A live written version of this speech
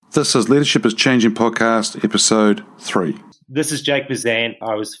This is Leadership is Changing Podcast, Episode 3. This is Jake Bazant.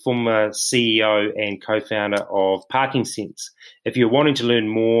 I was former CEO and co-founder of Parking Sense. If you're wanting to learn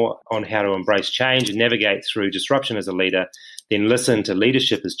more on how to embrace change and navigate through disruption as a leader, then listen to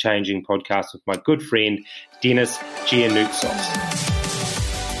Leadership is Changing podcast with my good friend, Dennis Giannoutzos.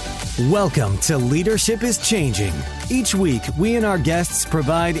 Welcome to Leadership is Changing. Each week, we and our guests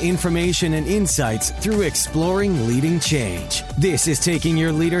provide information and insights through exploring leading change. This is taking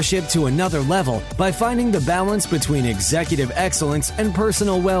your leadership to another level by finding the balance between executive excellence and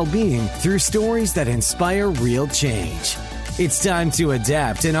personal well-being through stories that inspire real change. It's time to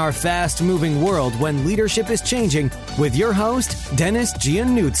adapt in our fast-moving world when leadership is changing with your host, Dennis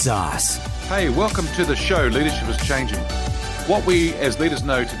Giannoutzos. Hey, welcome to the show, Leadership is Changing. What we as leaders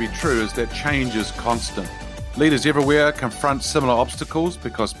know to be true is that change is constant. Leaders everywhere confront similar obstacles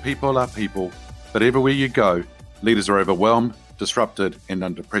because people are people. But everywhere you go, leaders are overwhelmed, disrupted, and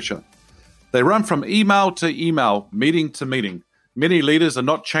under pressure. They run from email to email, meeting to meeting. Many leaders are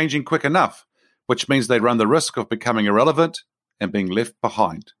not changing quick enough, which means they run the risk of becoming irrelevant and being left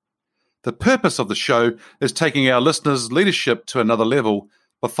behind. The purpose of the show is taking our listeners' leadership to another level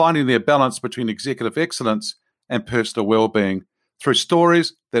by finding their balance between executive excellence and personal well-being through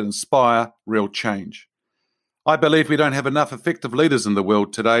stories that inspire real change. I believe we don't have enough effective leaders in the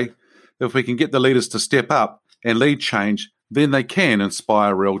world today. If we can get the leaders to step up and lead change, then they can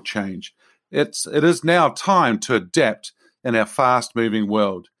inspire real change. It is now time to adapt in our fast-moving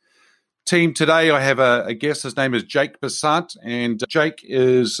world. Team, today I have a guest. His name is Jake Bazant, and Jake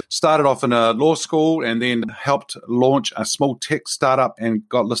is started off in a law school and then helped launch a small tech startup and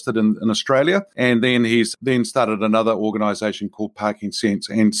got listed in Australia. And then he's started another organization called Parking Sense.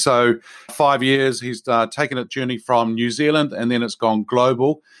 And so 5 years, he's taken a journey from New Zealand and then it's gone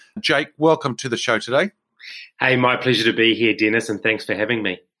global. Jake, welcome to the show today. Hey, my pleasure to be here, Dennis, and thanks for having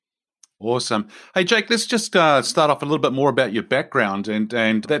me. Awesome. Hey, Jake, let's just start off a little bit more about your background.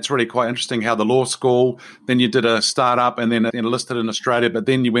 And that's really quite interesting how the law school, then you did a startup and then enlisted in Australia, but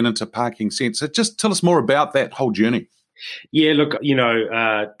then you went into Parking Sense. So just tell us more about that whole journey. Yeah, look,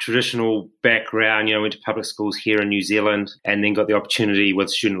 traditional background, went to public schools here in New Zealand and then got the opportunity with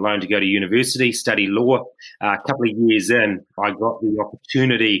student loan to go to university, study law. A couple of years in, I got the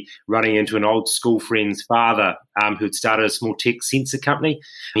opportunity running into an old school friend's father who'd started a small tech sensor company.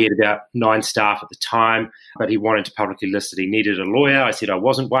 He had about 9 staff at the time, but he wanted to publicly list it. He needed a lawyer. I said I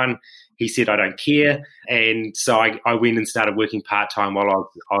wasn't one. He said, I don't care. And so I went and started working part-time while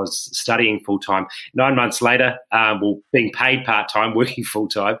I was studying full-time. 9 months later, being paid part-time, working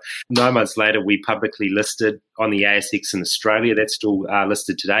full-time, 9 months later, we publicly listed on the ASX in Australia. That's still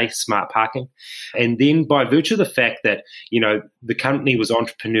listed today, Smart Parking. And then by virtue of the fact that, the company was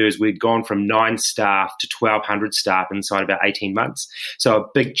entrepreneurs, we'd gone from 9 staff to 1,200 staff inside about 18 months. So a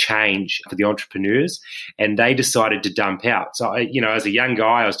big change for the entrepreneurs. And they decided to dump out. So, as a young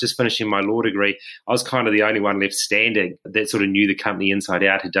guy, I was just finishing my law degree. I was kind of the only one left standing that sort of knew the company inside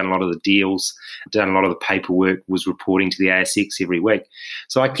out, had done a lot of the deals, done a lot of the paperwork, was reporting to the ASX every week.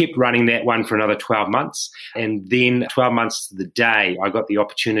 So I kept running that one for another 12 months. And then 12 months to the day, I got the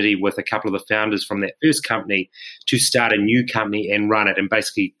opportunity with a couple of the founders from that first company to start a new company and run it and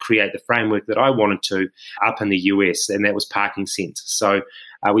basically create the framework that I wanted to up in the US, and that was Parking Sense. So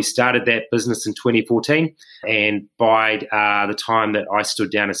we started that business in 2014, and by the time that I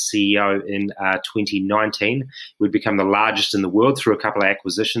stood down as CEO in 2019, we'd become the largest in the world through a couple of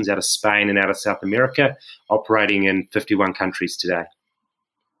acquisitions out of Spain and out of South America, operating in 51 countries today.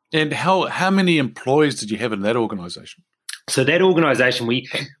 And how many employees did you have in that organization? So that organization, we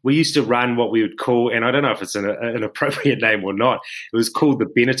used to run what we would call, and I don't know if it's an appropriate name or not, it was called the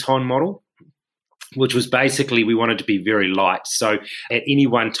Benetton model, which was basically we wanted to be very light. So at any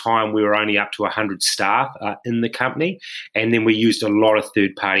one time, we were only up to 100 staff in the company. And then we used a lot of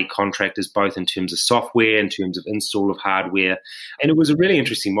third-party contractors, both in terms of software, in terms of install of hardware. And it was a really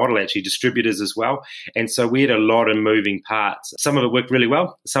interesting model, actually, distributors as well. And so we had a lot of moving parts. Some of it worked really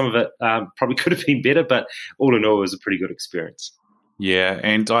well. Some of it probably could have been better, but all in all, it was a pretty good experience. Yeah,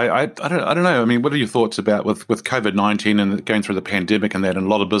 and I don't know. I mean, what are your thoughts about with COVID-19 and going through the pandemic and that? And a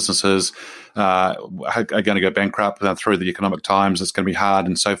lot of businesses are going to go bankrupt through the economic times. It's going to be hard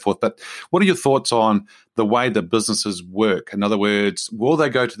and so forth. But what are your thoughts on the way that businesses work? In other words, will they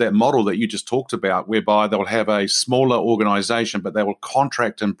go to that model that you just talked about, whereby they'll have a smaller organization, but they will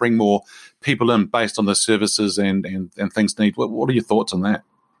contract and bring more people in based on the services and things need? What are your thoughts on that?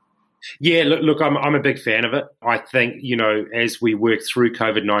 Yeah, look, I'm a big fan of it. I think, as we work through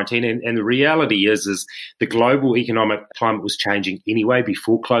COVID-19, and the reality is the global economic climate was changing anyway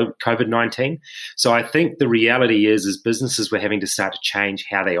before COVID-19. So I think the reality is businesses were having to start to change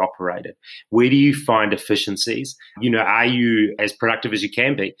how they operated. Where do you find efficiencies? Are you as productive as you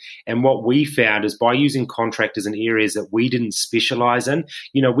can be? And what we found is by using contractors in areas that we didn't specialize in,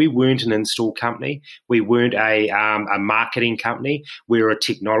 we weren't an install company. We weren't a marketing company. We were a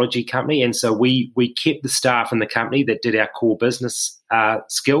technology company, and so we kept the staff in the company that did our core business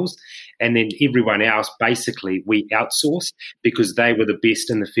skills, and then everyone else basically we outsourced because they were the best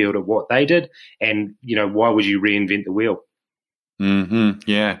in the field of what they did. And why would you reinvent the wheel?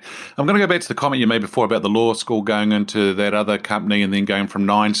 Yeah. I'm going to go back to the comment you made before about the law school going into that other company and then going from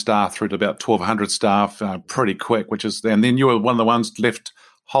 9 staff through to about 1,200 staff pretty quick, and then you were one of the ones left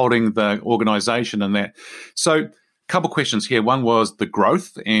holding the organization and that. So couple questions here. One was the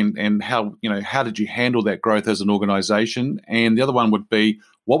growth and how did you handle that growth as an organization? And the other one would be,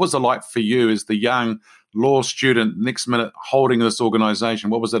 what was it like for you as the young law student next minute holding this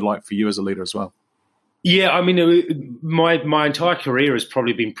organization? What was it like for you as a leader as well? Yeah, I mean, my entire career has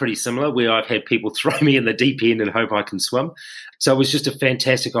probably been pretty similar, where I've had people throw me in the deep end and hope I can swim. So it was just a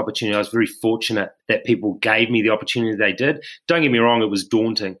fantastic opportunity. I was very fortunate that people gave me the opportunity they did. Don't get me wrong, it was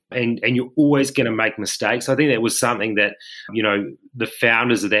daunting, and you're always going to make mistakes. I think that was something that, the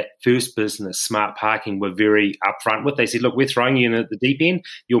founders of that first business, Smart Parking, were very upfront with. They said, look, we're throwing you in at the deep end.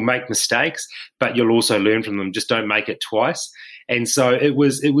 You'll make mistakes, but you'll also learn from them. Just don't make it twice. And so it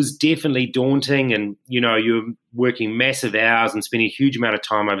was definitely daunting, and you're working massive hours and spending a huge amount of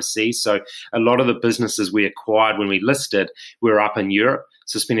time overseas. So a lot of the businesses we acquired when we listed were up in Europe.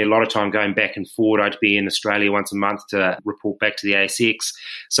 So spending a lot of time going back and forward. I'd be in Australia once a month to report back to the ASX.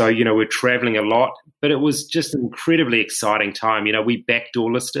 So, we're traveling a lot, but it was just an incredibly exciting time. We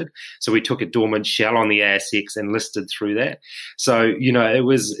backdoor listed. So we took a dormant shell on the ASX and listed through that. So, it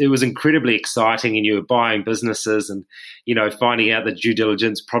was incredibly exciting, and you were buying businesses and, finding out that due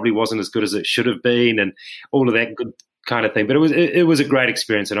diligence probably wasn't as good as it should have been and all of that good kind of thing. But it was a great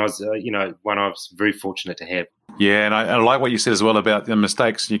experience, and I was, one I was very fortunate to have. Yeah, and I like what you said as well about the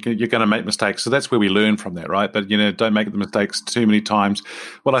mistakes. You're going to make mistakes, so that's where we learn from that, right? But don't make the mistakes too many times.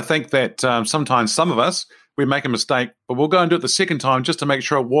 Well, I think that sometimes some of us, we make a mistake, but we'll go and do it the second time just to make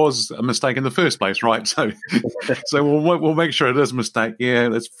sure it was a mistake in the first place, right? So, we'll make sure it is a mistake. Yeah,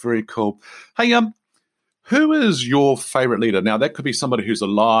 that's very cool. Hey, who is your favorite leader? Now, that could be somebody who's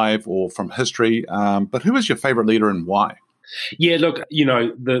alive or from history, but who is your favorite leader and why? Yeah, look,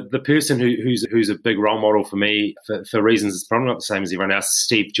 the person who's a big role model for me for reasons it's probably not the same as everyone else is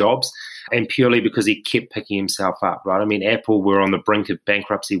Steve Jobs, and purely because he kept picking himself up, right? I mean, Apple were on the brink of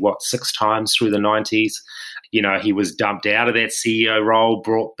bankruptcy, 6 times through the 90s. He was dumped out of that CEO role,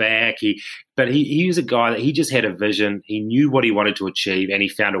 brought back. But he was a guy that he just had a vision. He knew what he wanted to achieve, and he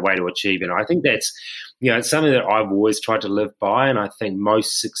found a way to achieve it. And I think that's, it's something that I've always tried to live by, and I think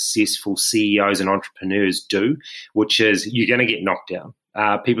most successful CEOs and entrepreneurs do, which is you're going to get knocked down.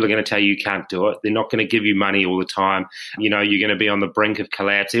 People are going to tell you can't do it. They're not going to give you money all the time. You're going to be on the brink of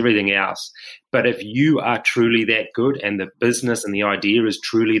collapse, everything else. But if you are truly that good and the business and the idea is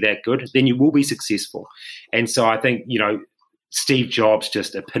truly that good, then you will be successful. And so I think, Steve Jobs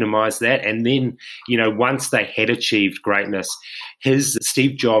just epitomized that. And then, once they had achieved greatness,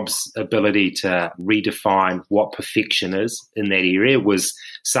 Steve Jobs' ability to redefine what perfection is in that area was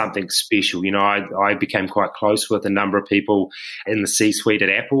something special. I became quite close with a number of people in the C-suite at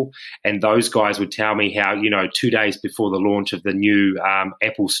Apple, and those guys would tell me how, 2 days before the launch of the new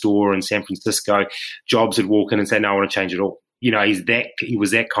Apple store in San Francisco, Jobs would walk in and say, no, I want to change it all. He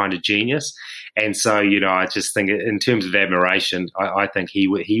was that kind of genius. And so, I just think in terms of admiration, I think he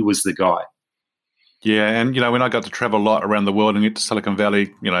was the guy. Yeah, and when I got to travel a lot around the world and get to Silicon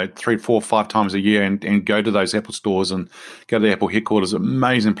Valley, 3, 4, 5 times a year and go to those Apple stores and go to the Apple headquarters,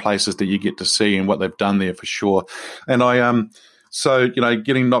 amazing places that you get to see and what they've done there for sure. And so,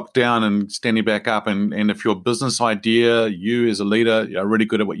 getting knocked down and standing back up, and if your business idea, you as a leader are really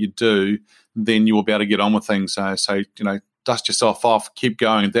good at what you do, then you will be able to get on with things. So dust yourself off, keep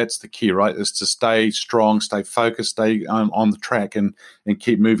going. That's the key, right? Is to stay strong, stay focused, stay on the track and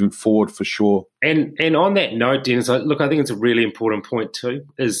keep moving forward for sure. And on that note, Dennis, look, I think it's a really important point too,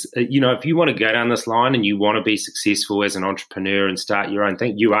 is, if you want to go down this line and you want to be successful as an entrepreneur and start your own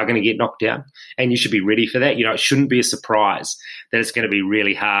thing, you are going to get knocked down, and you should be ready for that. It shouldn't be a surprise that it's going to be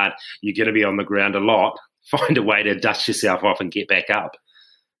really hard. You're going to be on the ground a lot. Find a way to dust yourself off and get back up.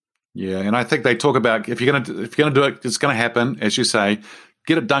 Yeah, and I think they talk about if you're going to do it, it's going to happen, as you say.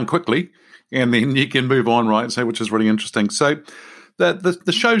 Get it done quickly, and then you can move on, right? So, which is really interesting. So,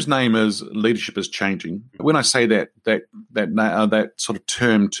 The show's name is Leadership is Changing. When I say that sort of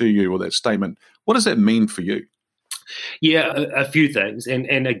term to you, or that statement, what does that mean for you? Yeah, a few things.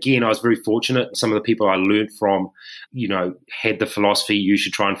 And again, I was very fortunate. Some of the people I learned from, had the philosophy you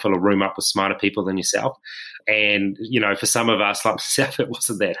should try and fill a room up with smarter people than yourself. And, for some of us, like myself, it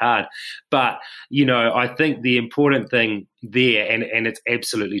wasn't that hard. But, I think the important thing there, and it's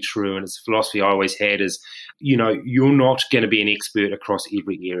absolutely true, and it's a philosophy I always had, is, you're not going to be an expert across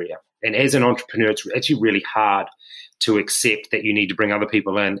every area. And as an entrepreneur, it's actually really hard to accept that you need to bring other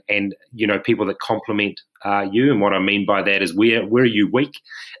people in and, people that complement you. And what I mean by that is where are you weak?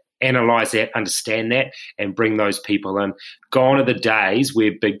 Analyze that, understand that, and bring those people in. Gone are the days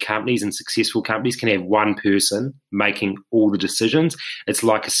where big companies and successful companies can have one person making all the decisions. It's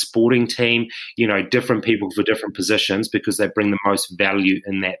like a sporting team, different people for different positions because they bring the most value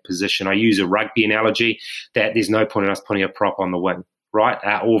in that position. I use a rugby analogy that there's no point in us putting a prop on the wing, right?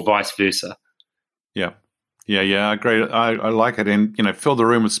 Or vice versa. Yeah. Yeah, I agree. I like it, and fill the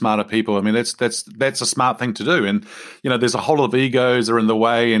room with smarter people. I mean, that's a smart thing to do. And there's a whole lot of egos are in the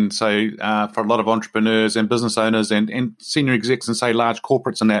way, and so for a lot of entrepreneurs and business owners and senior execs and say large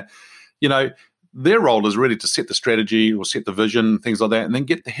corporates and that, their role is really to set the strategy or set the vision, things like that, and then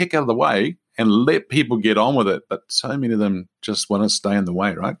get the heck out of the way and let people get on with it. But so many of them just want to stay in the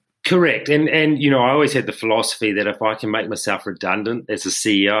way, right? Correct. And I always had the philosophy that if I can make myself redundant as a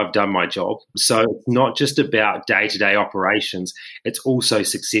CEO, I've done my job. So it's not just about day-to-day operations, it's also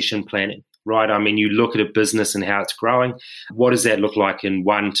succession planning, right? I mean, you look at a business and how it's growing. What does that look like in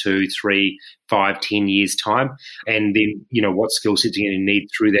 1, 2, 3, 5, 10 years' time? And then, what skill sets are you going to need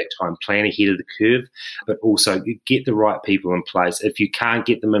through that time? Plan ahead of the curve, but also get the right people in place. If you can't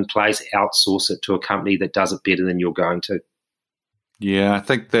get them in place, outsource it to a company that does it better than you're going to. Yeah, I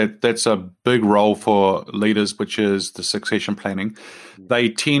think that's a big role for leaders, which is the succession planning. They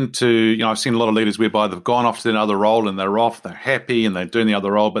tend to, I've seen a lot of leaders whereby they've gone off to another role and they're off, they're happy and they're doing the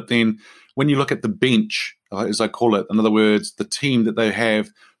other role. But then when you look at the bench, as I call it, in other words, the team that they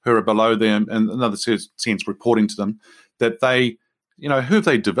have who are below them, and in another sense, reporting to them, that they, who have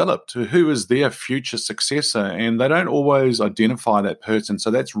they developed? Who is their future successor? And they don't always identify that person.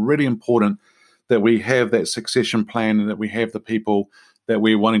 So that's really important, that we have that succession plan and that we have the people that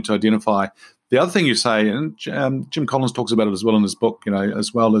we're wanting to identify. The other thing you say, and Jim Collins talks about it as well in his book,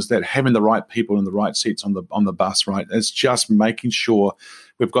 as well, is that having the right people in the right seats on the bus, right? It's just making sure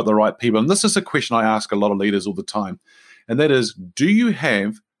we've got the right people. And this is a question I ask a lot of leaders all the time, and that is, do you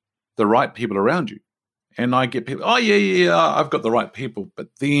have the right people around you? And I get people, I've got the right people. But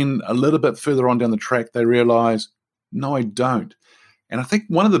then a little bit further on down the track, they realize, no, I don't. And I think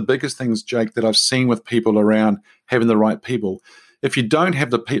one of the biggest things, Jake, that I've seen with people around having the right people, if you don't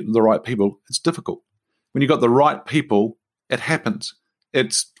have the right people, it's difficult. When you've got the right people, it happens. I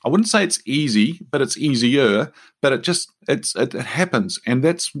wouldn't say it's easy, but it's easier. But it happens, and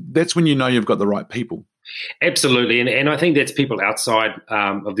that's when you know you've got the right people. Absolutely, and I think that's people outside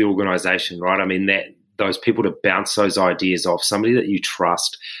of the organisation, right? I mean, that those people to bounce those ideas off, somebody that you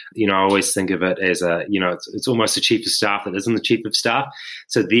trust. I always think of it as it's almost the chief of staff that isn't the chief of staff.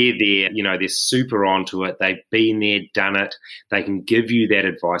 So they're there, they're super onto it. They've been there, done it. They can give you that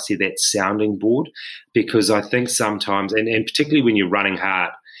advice, that sounding board, because I think sometimes, and particularly when you're running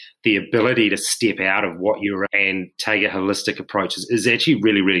hard, the ability to step out of what you're and take a holistic approach is actually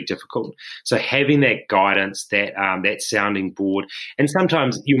really, really difficult. So having that guidance, that sounding board, and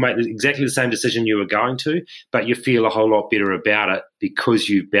sometimes you make exactly the same decision you were going to, but you feel a whole lot better about it because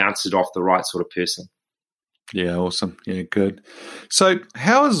you bounced it off the right sort of person. Yeah, awesome. Yeah, good. So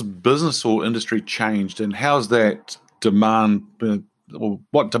how has business or industry changed, and how's that demand, or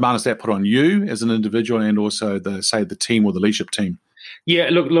what demand has that put on you as an individual and also the team or the leadership team? Yeah,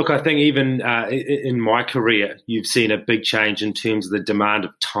 look. I think even in my career, you've seen a big change in terms of the demand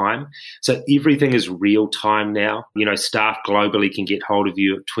of time. So everything is real time now. Staff globally can get hold of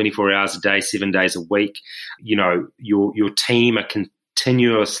you 24 hours a day, 7 days a week. Your team are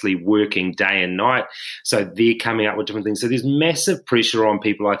continuously working day and night. So they're coming up with different things. So there's massive pressure on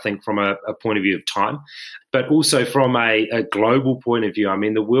people, I think, from a point of view of time, but also from a global point of view. I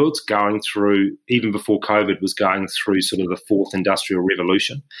mean, the world's going through, even before COVID, was going through sort of the fourth industrial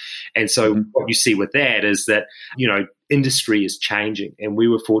revolution. And so what you see with that is that, industry is changing, and we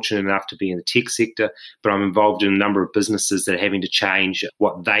were fortunate enough to be in the tech sector, but I'm involved in a number of businesses that are having to change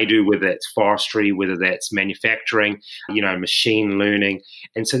what they do, whether that's forestry, whether that's manufacturing, machine learning.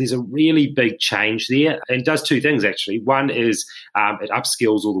 And so there's a really big change there, and it does two things, actually. One is it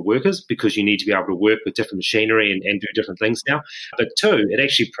upskills all the workers because you need to be able to work with different machinery and do different things now. But two, it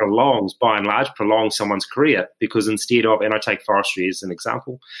actually by and large, prolongs someone's career, because instead of, and I take forestry as an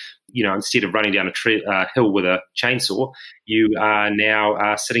example, instead of running down a hill with a chainsaw, you are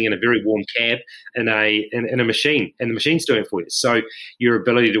now sitting in a very warm cab in a machine, and the machine's doing it for you. So your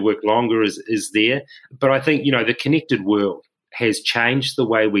ability to work longer is there. But I think, the connected world has changed the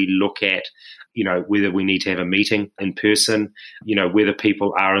way we look at, whether we need to have a meeting in person, whether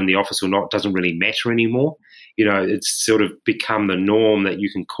people are in the office or not doesn't really matter anymore. It's sort of become the norm that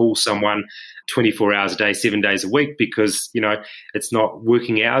you can call someone 24 hours a day, 7 days a week, because, it's not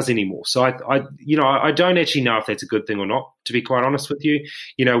working hours anymore. So I don't actually know if that's a good thing or not, to be quite honest with you.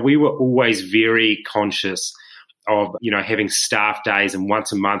 We were always very conscious of, having staff days and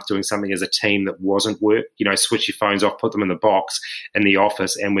once a month doing something as a team that wasn't work, switch your phones off, put them in the box in the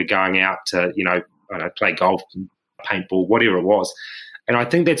office, and we're going out to, play golf, paintball, whatever it was. And I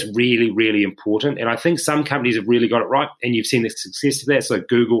think that's really, really important. And I think some companies have really got it right. And you've seen the success of that. So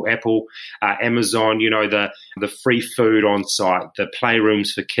Google, Apple, Amazon, the free food on site, the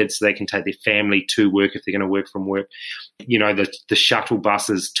playrooms for kids so they can take their family to work if they're going to work from work, the shuttle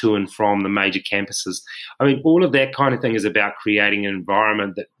buses to and from the major campuses. I mean, all of that kind of thing is about creating an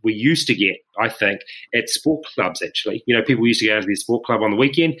environment that we used to get, I think, at sport clubs, actually. People used to go to their sport club on the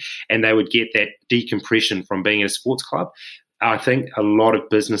weekend and they would get that decompression from being at a sports club. I think a lot of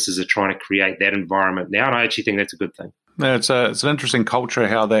businesses are trying to create that environment now, and I actually think that's a good thing. Yeah, it's an interesting culture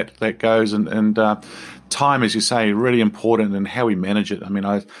how that goes, and time, as you say, really important in how we manage it. I mean,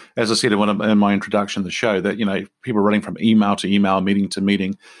 as I said in my introduction to the show, that people are running from email to email, meeting to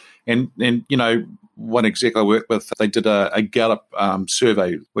meeting, and one exec I work with, they did a Gallup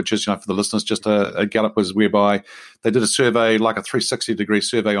survey, which is, for the listeners, just a Gallup was whereby they did a survey, like a 360-degree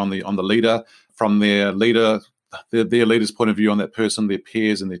survey on the leader, from their leader's point of view on that person, their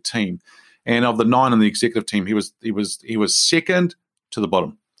peers, and their team. And of the 9 on the executive team, he was second to the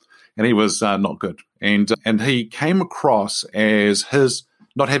bottom, and he was not good. And he came across as his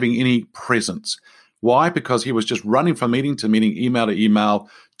not having any presence. Why? Because he was just running from meeting to meeting, email to email,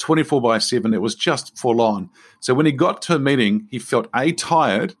 24/7. It was just full on. So when he got to a meeting, he felt A,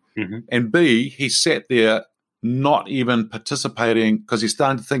 tired, and B, he sat there not even participating, because he's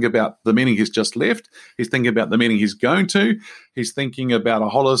starting to think about the meeting he's just left. He's thinking about the meeting he's going to. He's thinking about a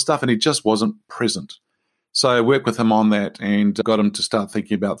whole lot of stuff, and he just wasn't present. So I worked with him on that and got him to start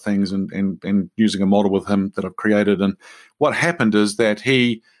thinking about things and using a model with him that I've created. And what happened is that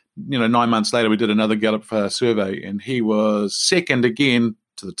he, 9 months later, we did another Gallup survey, and he was second again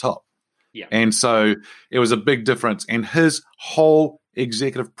to the top. Yeah. And so it was a big difference. And his whole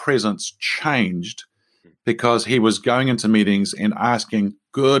executive presence changed because he was going into meetings and asking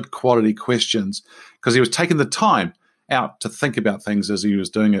good quality questions, because he was taking the time out to think about things as he was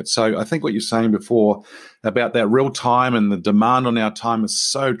doing it. So I think what you're saying before about that real time and the demand on our time is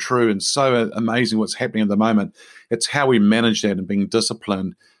so true and so amazing what's happening at the moment. It's how we manage that and being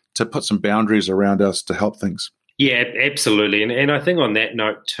disciplined to put some boundaries around us to help things. Yeah, absolutely. And I think on that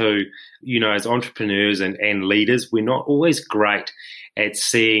note too, as entrepreneurs and leaders, we're not always great at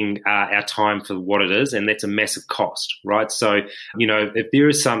seeing our time for what it is, and that's a massive cost, right? So, if there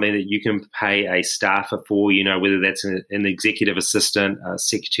is something that you can pay a staffer for, whether that's an executive assistant, a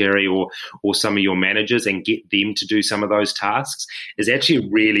secretary, or some of your managers, and get them to do some of those tasks, is actually a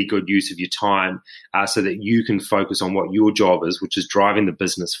really good use of your time, so that you can focus on what your job is, which is driving the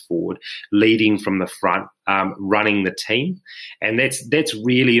business forward, leading from the front, running the team. And that's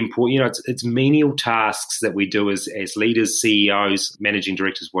really important. It's menial tasks that we do as leaders, CEOs, managing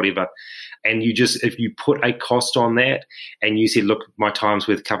directors, whatever. And if you put a cost on that and you said, look, my time's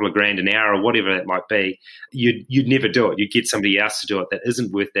worth a couple of grand an hour or whatever that might be, you'd never do it. You'd get somebody else to do it that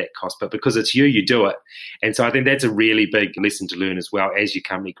isn't worth that cost. But because it's you do it. And so I think that's a really big lesson to learn as well as your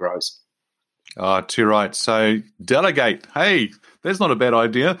company grows. Oh, too right. So delegate. Hey, that's not a bad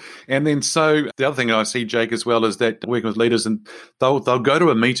idea. And then so the other thing I see, Jake, as well, is that working with leaders, and they'll go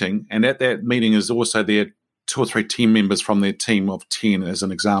to a meeting, and at that meeting is also their 2 or 3 team members from their team of 10, as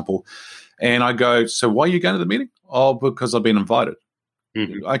an example. And I go, so why are you going to the meeting? Oh, because I've been invited.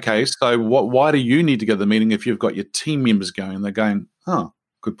 Mm-hmm. Okay, so why do you need to go to the meeting if you've got your team members going? They're going, oh,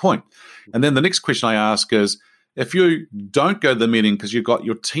 good point. And then the next question I ask is, if you don't go to the meeting because you've got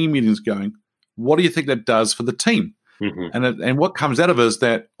your team meetings going, what do you think that does for the team? Mm-hmm. And what comes out of it is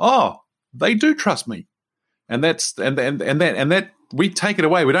that, they do trust me. And that we take it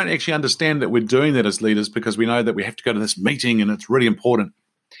away. We don't actually understand that we're doing that as leaders because we know that we have to go to this meeting and it's really important.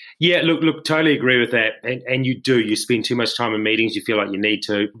 Yeah, look, totally agree with that. And you do. You spend too much time in meetings. You feel like you need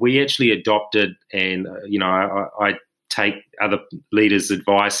to. We actually adopted, and I take other leaders'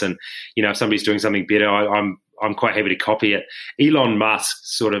 advice. And if somebody's doing something better, I'm quite happy to copy it. Elon Musk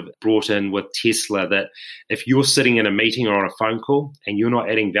sort of brought in with Tesla that if you're sitting in a meeting or on a phone call and you're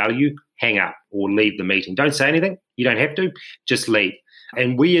not adding value, hang up or leave the meeting. Don't say anything. You don't have to. Just leave.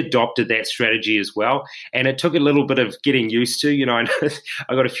 And we adopted that strategy as well. And it took a little bit of getting used to.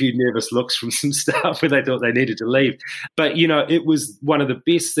 I got a few nervous looks from some staff where they thought they needed to leave. But, it was one of the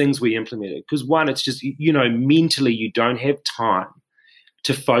best things we implemented. Because one, it's just, mentally you don't have time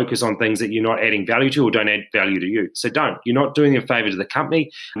to focus on things that you're not adding value to or don't add value to you. So don't. You're not doing a favor to the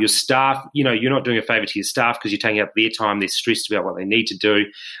company. Your staff, you're not doing a favor to your staff because you're taking up their time. They're stressed about what they need to do.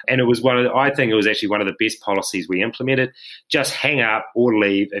 And it was I think it was actually one of the best policies we implemented. Just hang up or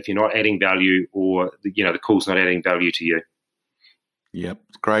leave if you're not adding value or, the call's not adding value to you. Yep,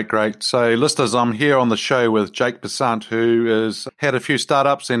 great. So, listeners, I'm here on the show with Jake Besant, who has had a few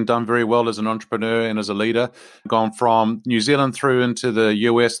startups and done very well as an entrepreneur and as a leader, gone from New Zealand through into the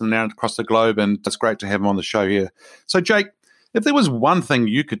US and now across the globe, and it's great to have him on the show here. So, Jake, if there was one thing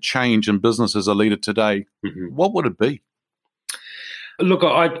you could change in business as a leader today, what would it be? Look,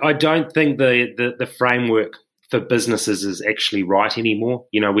 I don't think the framework for businesses is actually right anymore.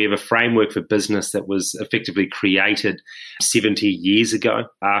 We have a framework for business that was effectively created 70 years ago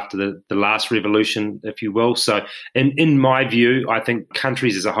after the last revolution, if you will. So in my view, I think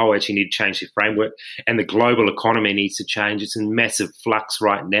countries as a whole actually need to change their framework and the global economy needs to change. It's in massive flux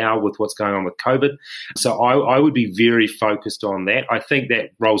right now with what's going on with COVID. So I would be very focused on that. I think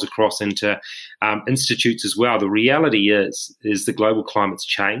that rolls across into institutes as well. The reality is the global climate's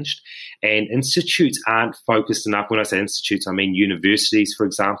changed and institutes aren't focused enough. When I say institutes, I mean universities, for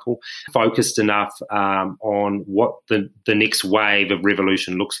example, focused enough on what the next wave of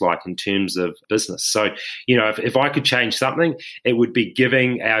revolution looks like in terms of business. So, if I could change something, it would be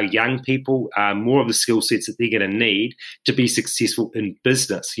giving our young people more of the skill sets that they're going to need to be successful in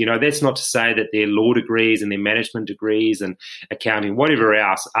business. That's not to say that their law degrees and their management degrees and accounting, whatever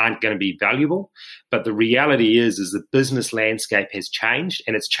else, aren't going to be valuable. But the reality is the business landscape has changed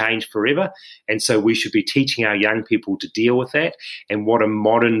and it's changed forever. And so we should be teaching our young people to deal with that and what a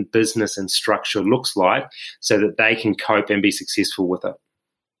modern business and structure looks like so that they can cope and be successful with it.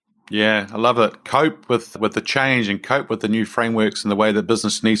 Yeah, I love it. Cope with the change and cope with the new frameworks and the way that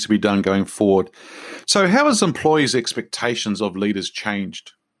business needs to be done going forward. So how has employees' expectations of leaders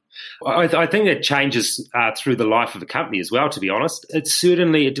changed? I think it changes through the life of a company as well, to be honest.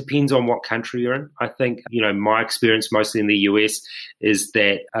 It depends on what country you're in. I think, my experience mostly in the US is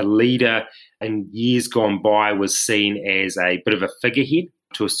that a leader in years gone by was seen as a bit of a figurehead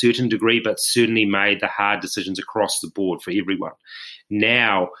to a certain degree, but certainly made the hard decisions across the board for everyone.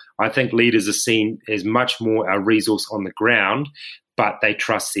 Now, I think leaders are seen as much more a resource on the ground, but they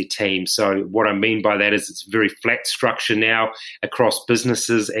trust their team. So what I mean by that is it's a very flat structure now across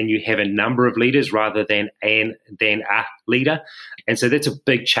businesses, and you have a number of leaders rather than a leader. And so that's a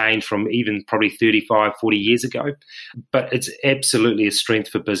big change from even probably 35, 40 years ago. But it's absolutely a strength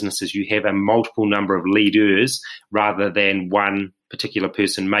for businesses. You have a multiple number of leaders rather than one particular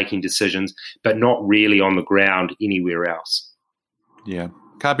person making decisions, but not really on the ground anywhere else. Yeah.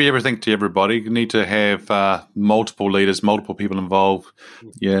 Can't be everything to everybody. You need to have multiple leaders, multiple people involved.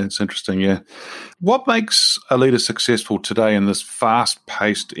 Yeah, it's interesting, yeah. What makes a leader successful today in this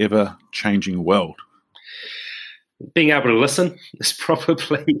fast-paced, ever-changing world? Being able to listen is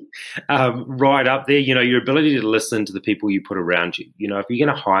probably right up there. Your ability to listen to the people you put around you. If you're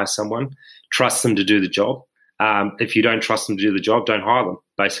going to hire someone, trust them to do the job. If you don't trust them to do the job, don't hire them,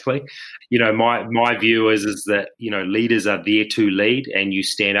 basically. My view is that, leaders are there to lead and you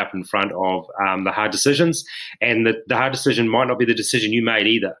stand up in front of the hard decisions. And the hard decision might not be the decision you made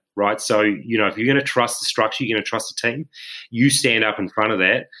either, right? So, if you're going to trust the structure, you're going to trust the team, you stand up in front of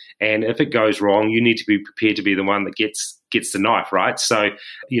that. And if it goes wrong, you need to be prepared to be the one that gets the knife, right? So,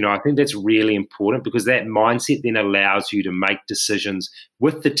 I think that's really important because that mindset then allows you to make decisions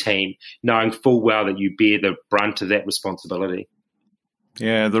with the team, knowing full well that you bear the brunt of that responsibility.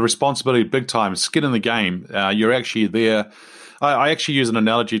 Yeah, the responsibility, big time, skin in the game. You're actually there. I actually use an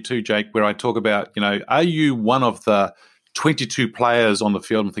analogy too, Jake, where I talk about, are you one of the 22 players on the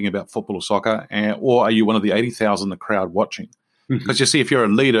field and thinking about football or soccer, or are you one of the 80,000 in the crowd watching? Because you see, if you're a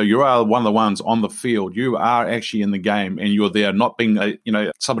leader, you are one of the ones on the field. You are actually in the game, and you're there, not being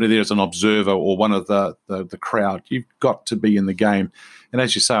somebody there as an observer or one of the crowd. You've got to be in the game. And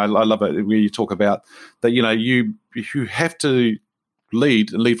as you say, I love it where you talk about that. You have to lead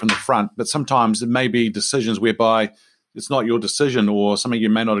from the front, but sometimes it may be decisions whereby it's not your decision or something you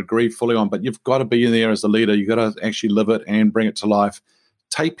may not agree fully on, but you've got to be in there as a leader. You've got to actually live it and bring it to life.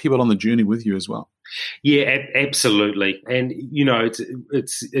 Take people on the journey with you as well. Yeah, absolutely. And,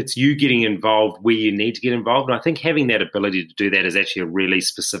 it's you getting involved where you need to get involved. And I think having that ability to do that is actually a really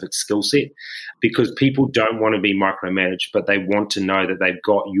specific skill set, because people don't want to be micromanaged, but they want to know that they've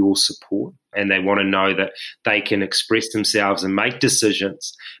got your support, and they want to know that they can express themselves and make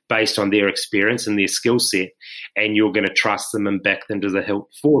decisions based on their experience and their skill set, and you're going to trust them and back them to the hilt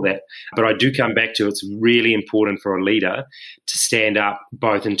for that. But I do come back to, it's really important for a leader to stand up,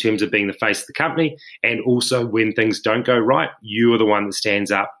 both in terms of being the face of the company, and also when things don't go right, you are the one that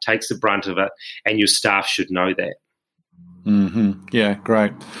stands up, takes the brunt of it, and your staff should know that. Mm-hmm. Yeah,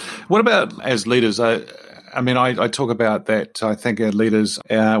 great. What about as leaders? I talk about that. I think as leaders,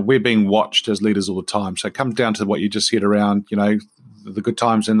 we're being watched as leaders all the time. So it comes down to what you just said around, the good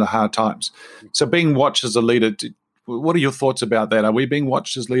times and the hard times. So being watched as a leader, what are your thoughts about that? Are we being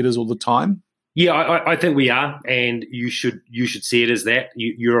watched as leaders all the time? Yeah, I think we are, and you should see it as that.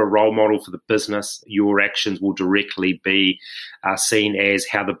 You're a role model for the business. Your actions will directly be seen as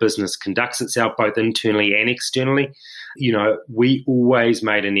how the business conducts itself, both internally and externally. We always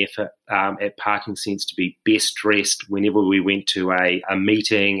made an effort at Parking Sense to be best dressed whenever we went to a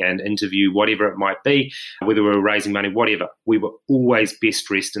meeting, an interview, whatever it might be, whether we were raising money, whatever. We were always best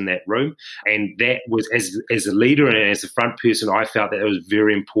dressed in that room. And that was, as a leader and as a front person, I felt that it was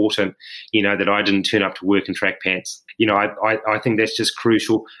very important, that I didn't turn up to work in track pants. I think that's just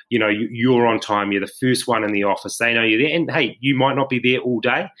crucial. You're on time. You're the first one in the office. They know you're there. And, hey, you might not be there all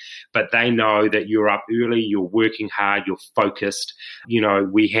day, but they know that you're up early, you're working hard, you're focused.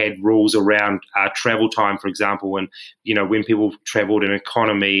 We had rules around travel time, for example, and, when people traveled in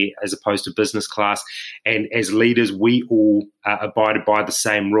economy as opposed to business class. And as leaders, we all abided by the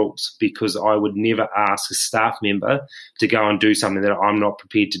same rules, because I would never ask a staff member to go and do something that I'm not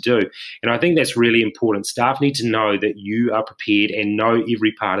prepared to do. And I think that's really important. Staff need to know that you are prepared and know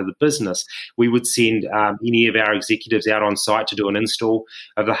every part of the business. We would send any of our executives out on site to do an install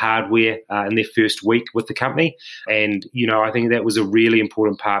of the hardware in their first week with the company. And, I think that was a really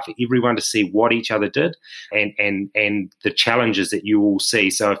important part for everyone to see what each other did and the challenges that you all see.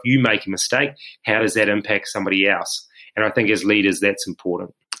 So if you make a mistake, how does that impact somebody else? And I think as leaders, that's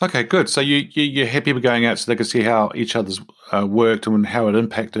important. Okay, good. So you had people going out so they could see how each other's worked and how it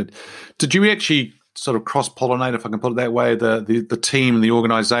impacted. Did you actually sort of cross-pollinate, if I can put it that way, the team and the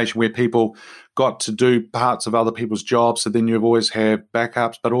organisation, where people got to do parts of other people's jobs? So then you always have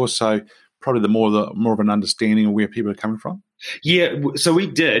backups, but also probably the more of an understanding of where people are coming from? Yeah, so we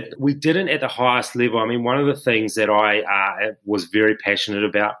did. We didn't at the highest level. I mean, one of the things that I was very passionate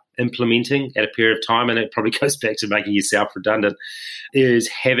about implementing at a period of time, and it probably goes back to making yourself redundant, is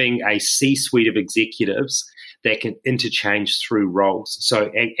having a C-suite of executives that can interchange through roles.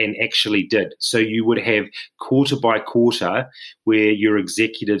 So, and actually did. So you would have quarter by quarter where your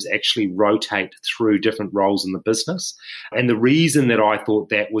executives actually rotate through different roles in the business. And the reason that I thought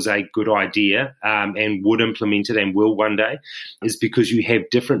that was a good idea and would implement it and will one day is because you have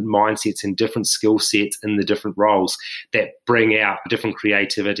different mindsets and different skill sets in the different roles that bring out different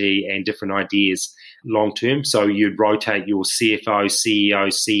creativity and different ideas long term. So you'd rotate your CFO, CEO,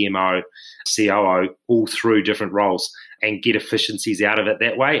 CMO, COO all through different roles and get efficiencies out of it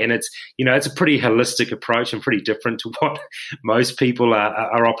that way. And it's a pretty holistic approach and pretty different to what most people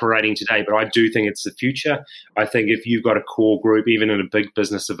are operating today. But I do think it's the future. I think if you've got a core group, even in a big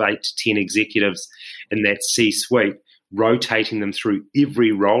business of 8 to 10 executives in that C-suite, rotating them through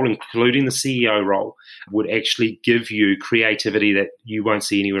every role, including the CEO role, would actually give you creativity that you won't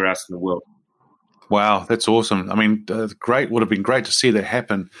see anywhere else in the world. Wow, that's awesome. I mean, would have been great to see that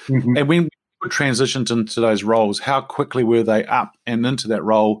happen. Mm-hmm. And when we transitioned into those roles, how quickly were they up and into that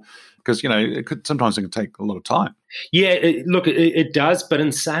role? Because, sometimes it can take a lot of time. Yeah, it does. But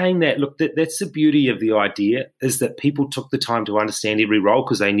in saying that, that's the beauty of the idea, is that people took the time to understand every role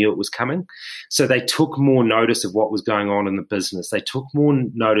because they knew it was coming. So they took more notice of what was going on in the business. They took more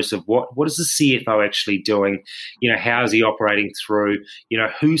notice of what is the CFO actually doing? How is he operating through?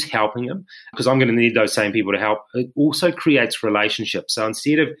 Who's helping him? Because I'm going to need those same people to help. It also creates relationships. So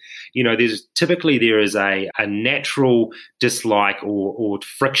instead of, there is a natural dislike or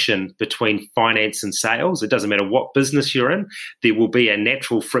friction between finance and sales. It doesn't matter what business you're in, there will be a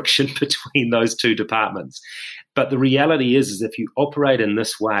natural friction between those two departments. But the reality is if you operate in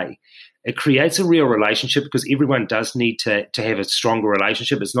this way, it creates a real relationship, because everyone does need to have a stronger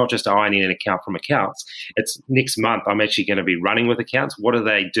relationship. It's not just, I need an account from accounts. It's next month I'm actually going to be running with accounts. What do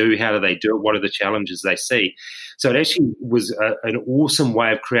they do? How do they do it? What are the challenges they see? So it actually was an awesome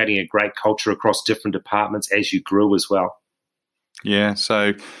way of creating a great culture across different departments as you grew as well. Yeah,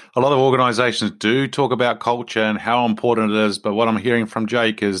 so a lot of organizations do talk about culture and how important it is, but what I'm hearing from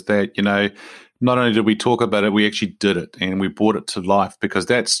Jake is that, not only did we talk about it, we actually did it and we brought it to life, because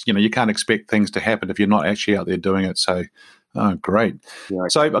that's, you can't expect things to happen if you're not actually out there doing it. So, great. Yeah.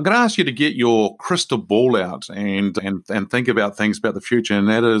 So I'm going to ask you to get your crystal ball out and think about things about the future. And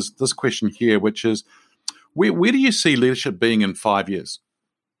that is this question here, which is, where do you see leadership being in 5 years?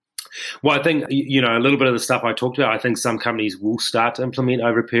 Well, I think, a little bit of the stuff I talked about, I think some companies will start to implement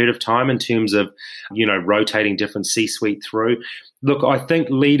over a period of time in terms of, rotating different C-suite through. Look, I think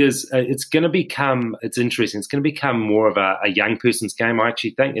leaders, it's interesting, it's going to become more of a young person's game, I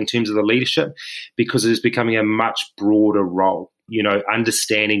actually think, in terms of the leadership, because it is becoming a much broader role.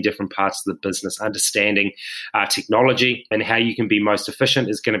 Understanding different parts of the business, understanding technology and how you can be most efficient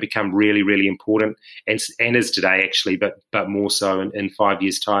is going to become really, really important, and is today actually, but more so in 5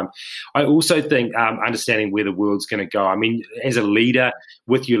 years' time. I also think understanding where the world's going to go. I mean, as a leader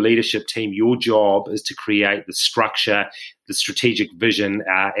with your leadership team, your job is to create the structure, the strategic vision,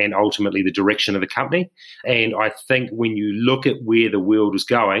 and ultimately the direction of the company. And I think when you look at where the world is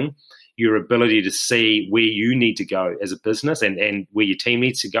going, your ability to see where you need to go as a business and where your team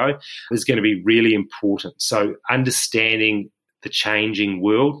needs to go is going to be really important. So understanding the changing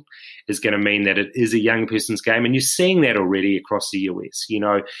world is going to mean that it is a young person's game. And you're seeing that already across the US.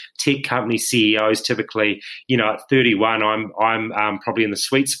 Tech company CEOs typically, at 31, I'm probably in the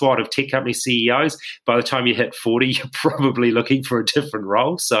sweet spot of tech company CEOs. By the time you hit 40, you're probably looking for a different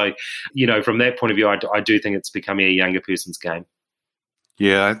role. So, from that point of view, I do think it's becoming a younger person's game.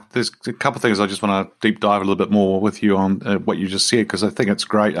 Yeah, there's a couple of things I just want to deep dive a little bit more with you on what you just said, because I think it's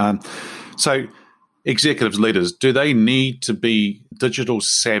great. So executives, leaders, do they need to be digital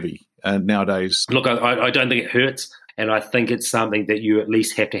savvy nowadays? Look, I don't think it hurts. And I think it's something that you at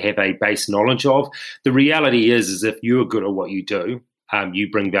least have to have a base knowledge of. The reality is if you're good at what you do, you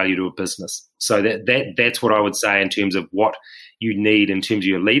bring value to a business. So that's what I would say in terms of what you need in terms of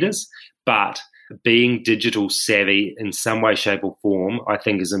your leaders. But being digital savvy in some way, shape, or form, I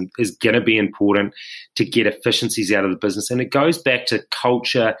think is going to be important to get efficiencies out of the business. And it goes back to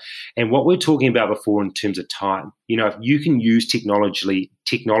culture and what we're talking about before in terms of time. If you can use technology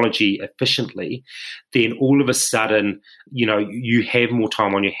efficiently, then all of a sudden, you have more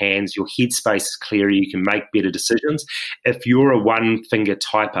time on your hands, your headspace is clearer, you can make better decisions. If you're a one-finger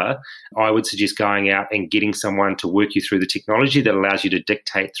typer, I would suggest going out and getting someone to work you through the technology that allows you to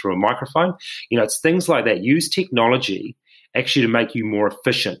dictate through a microphone. It's things like that. Use technology actually to make you more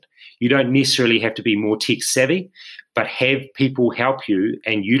efficient. You don't necessarily have to be more tech savvy, but have people help you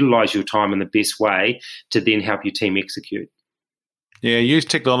and utilize your time in the best way to then help your team execute. Yeah, use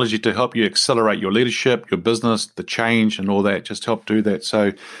technology to help you accelerate your leadership, your business, the change and all that. Just help do that.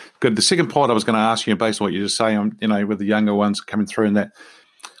 So good. The second point I was going to ask you, based on what you just say, with the younger ones coming through and that,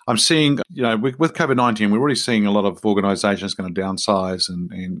 I'm seeing, with COVID-19, we're already seeing a lot of organizations going to downsize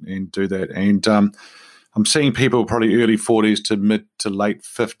and do that. And I'm seeing people probably early 40s to mid to late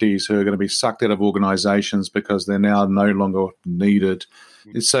 50s who are going to be sucked out of organizations because they're now no longer needed.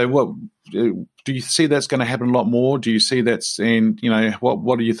 So what do you see that's going to happen a lot more? Do you see that's, and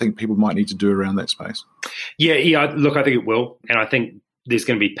what do you think people might need to do around that space? Yeah. Look, I think it will. And I think there's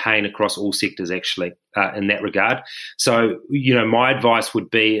going to be pain across all sectors actually in that regard. So, my advice would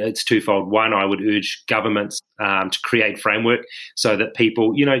be it's twofold. One, I would urge governments to create framework so that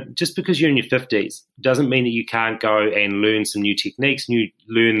people, just because you're in your 50s doesn't mean that you can't go and learn some new techniques,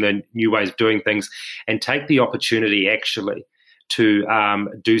 learn the new ways of doing things and take the opportunity actually to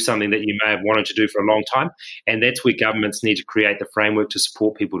do something that you may have wanted to do for a long time. And that's where governments need to create the framework to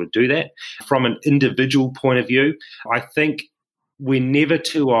support people to do that. From an individual point of view, I think we're never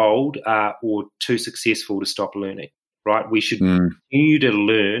too old or too successful to stop learning, right? We should continue to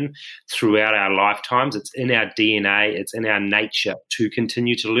learn throughout our lifetimes. It's in our DNA, it's in our nature to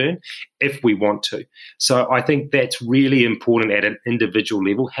continue to learn if we want to. So I think that's really important at an individual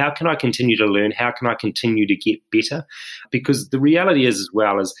level. How can I continue to learn? How can I continue to get better? Because the reality is as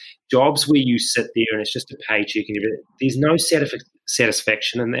well is jobs where you sit there and it's just a paycheck and everything, there's no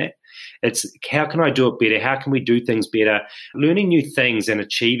satisfaction in that. It's how can I do it better? How can we do things better? Learning new things and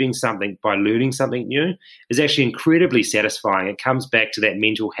achieving something by learning something new is actually incredibly satisfying. It comes back to that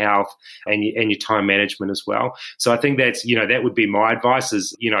mental health and your time management as well. So I think that's, that would be my advice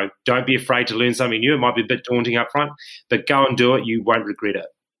is, don't be afraid to learn something new. It might be a bit daunting up front, but go and do it. You won't regret it.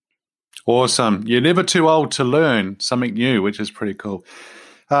 Awesome. You're never too old to learn something new, which is pretty cool.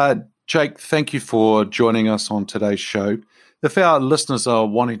 Jake, thank you for joining us on today's show. If our listeners are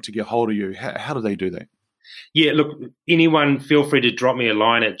wanting to get hold of you, how do they do that? Yeah, look, anyone feel free to drop me a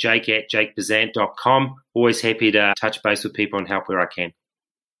line at jake@jakebazant.com. Always happy to touch base with people and help where I can.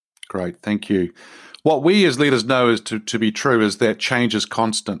 Great, thank you. What we as leaders know is to be true is that change is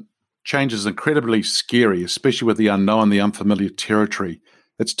constant. Change is incredibly scary, especially with the unknown, the unfamiliar territory.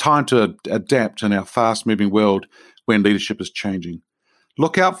 It's time to adapt in our fast-moving world when leadership is changing.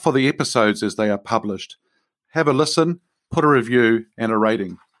 Look out for the episodes as they are published. Have a listen, put a review and a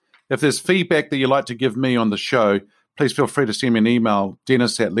rating. If there's feedback that you'd like to give me on the show, please feel free to send me an email,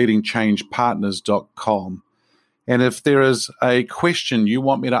 dennis@leadingchangepartners.com. And if there is a question you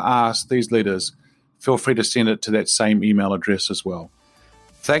want me to ask these leaders, feel free to send it to that same email address as well.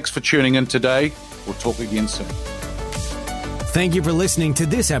 Thanks for tuning in today. We'll talk again soon. Thank you for listening to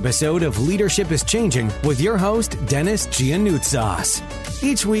this episode of Leadership is Changing with your host, Dennis Giannoutsas.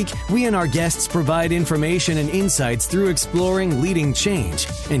 Each week, we and our guests provide information and insights through exploring leading change,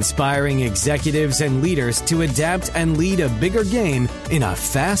 inspiring executives and leaders to adapt and lead a bigger game in a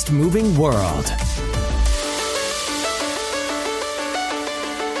fast-moving world.